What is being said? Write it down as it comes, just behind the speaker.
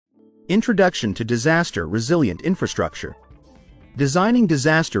Introduction to Disaster-Resilient Infrastructure. Designing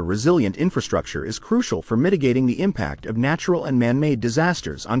disaster-resilient infrastructure is crucial for mitigating the impact of natural and man-made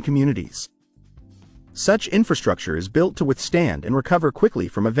disasters on communities. Such infrastructure is built to withstand and recover quickly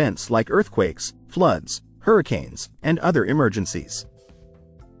from events like earthquakes, floods, hurricanes, and other emergencies.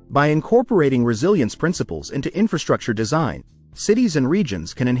 By incorporating resilience principles into infrastructure design, cities and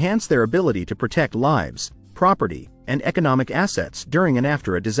regions can enhance their ability to protect lives, property, and economic assets during and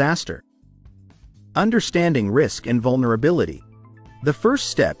after a disaster. Understanding risk and vulnerability. The first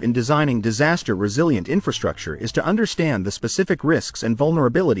step in designing disaster-resilient infrastructure is to understand the specific risks and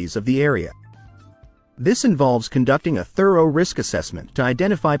vulnerabilities of the area. This involves conducting a thorough risk assessment to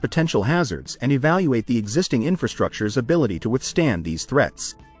identify potential hazards and evaluate the existing infrastructure's ability to withstand these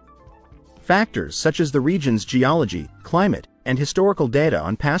threats. Factors such as the region's geology, climate, and historical data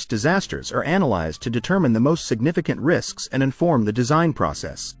on past disasters are analyzed to determine the most significant risks and inform the design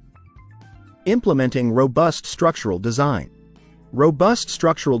process. Implementing robust structural design. Robust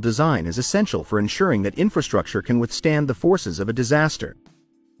structural design is essential for ensuring that infrastructure can withstand the forces of a disaster.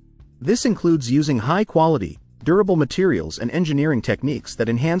 This includes using high-quality, durable materials and engineering techniques that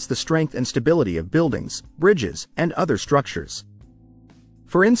enhance the strength and stability of buildings, bridges, and other structures.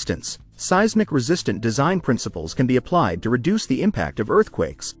 For instance, seismic-resistant design principles can be applied to reduce the impact of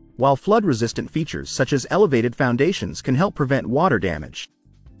earthquakes, while flood-resistant features such as elevated foundations can help prevent water damage.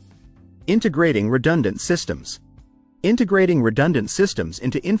 Integrating redundant systems. Integrating redundant systems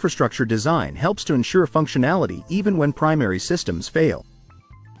into infrastructure design helps to ensure functionality even when primary systems fail.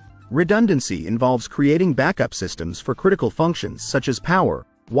 Redundancy involves creating backup systems for critical functions such as power,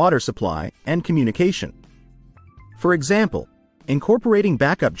 water supply, and communication. For example, incorporating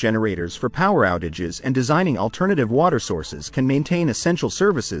backup generators for power outages and designing alternative water sources can maintain essential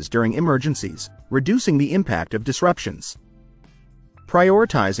services during emergencies, reducing the impact of disruptions.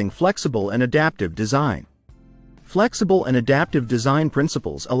 Prioritizing flexible and adaptive design. Flexible and adaptive design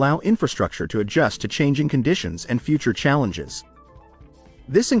principles allow infrastructure to adjust to changing conditions and future challenges.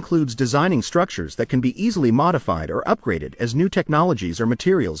 This includes designing structures that can be easily modified or upgraded as new technologies or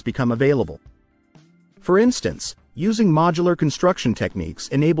materials become available. For instance, using modular construction techniques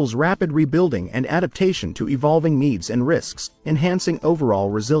enables rapid rebuilding and adaptation to evolving needs and risks, enhancing overall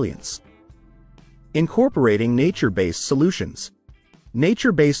resilience. Incorporating nature-based solutions.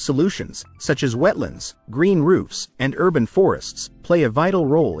 Nature-based solutions, such as wetlands, green roofs, and urban forests, play a vital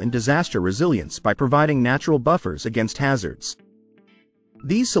role in disaster resilience by providing natural buffers against hazards.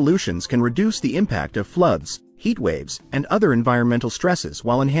 These solutions can reduce the impact of floods, heat waves, and other environmental stresses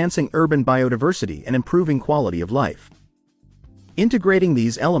while enhancing urban biodiversity and improving quality of life. Integrating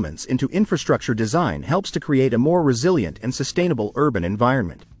these elements into infrastructure design helps to create a more resilient and sustainable urban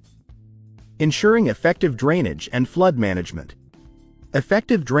environment. Ensuring effective drainage and flood management.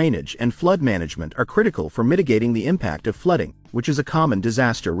 Effective drainage and flood management are critical for mitigating the impact of flooding, which is a common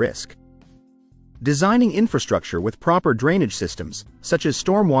disaster risk. Designing infrastructure with proper drainage systems, such as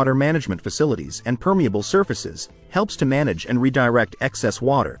stormwater management facilities and permeable surfaces, helps to manage and redirect excess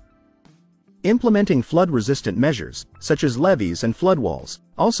water. Implementing flood-resistant measures, such as levees and flood walls,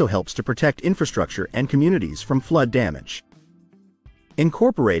 also helps to protect infrastructure and communities from flood damage.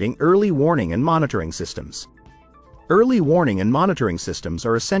 Incorporating early warning and monitoring systems. Early warning and monitoring systems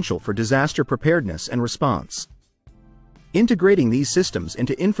are essential for disaster preparedness and response. Integrating these systems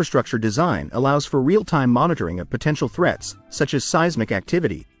into infrastructure design allows for real-time monitoring of potential threats, such as seismic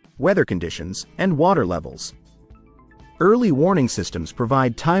activity, weather conditions, and water levels. Early warning systems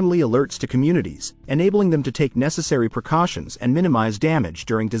provide timely alerts to communities, enabling them to take necessary precautions and minimize damage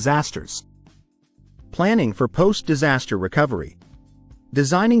during disasters. Planning for post-disaster recovery.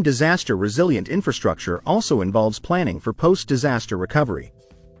 Designing disaster-resilient infrastructure also involves planning for post-disaster recovery.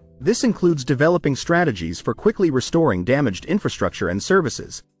 This includes developing strategies for quickly restoring damaged infrastructure and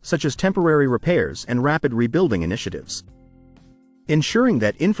services, such as temporary repairs and rapid rebuilding initiatives. Ensuring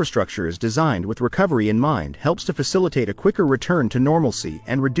that infrastructure is designed with recovery in mind helps to facilitate a quicker return to normalcy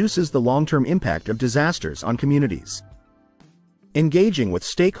and reduces the long-term impact of disasters on communities. Engaging with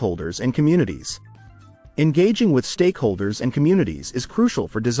stakeholders and communities. Engaging with stakeholders and communities is crucial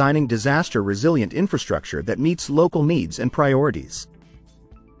for designing disaster-resilient infrastructure that meets local needs and priorities.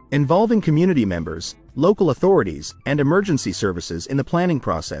 Involving community members, local authorities, and emergency services in the planning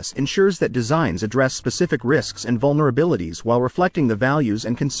process ensures that designs address specific risks and vulnerabilities while reflecting the values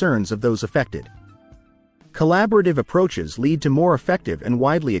and concerns of those affected. Collaborative approaches lead to more effective and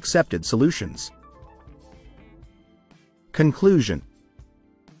widely accepted solutions. Conclusion.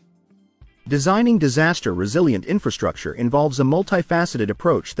 Designing disaster-resilient infrastructure involves a multifaceted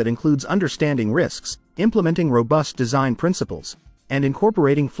approach that includes understanding risks, implementing robust design principles, and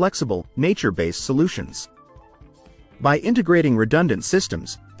incorporating flexible, nature-based solutions. By integrating redundant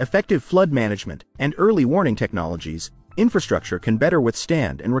systems, effective flood management, and early warning technologies, infrastructure can better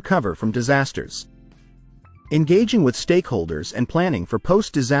withstand and recover from disasters. Engaging with stakeholders and planning for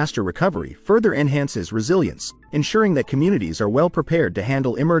post-disaster recovery further enhances resilience, ensuring that communities are well prepared to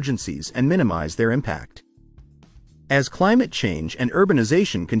handle emergencies and minimize their impact. As climate change and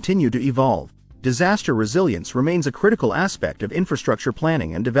urbanization continue to evolve, disaster resilience remains a critical aspect of infrastructure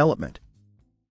planning and development.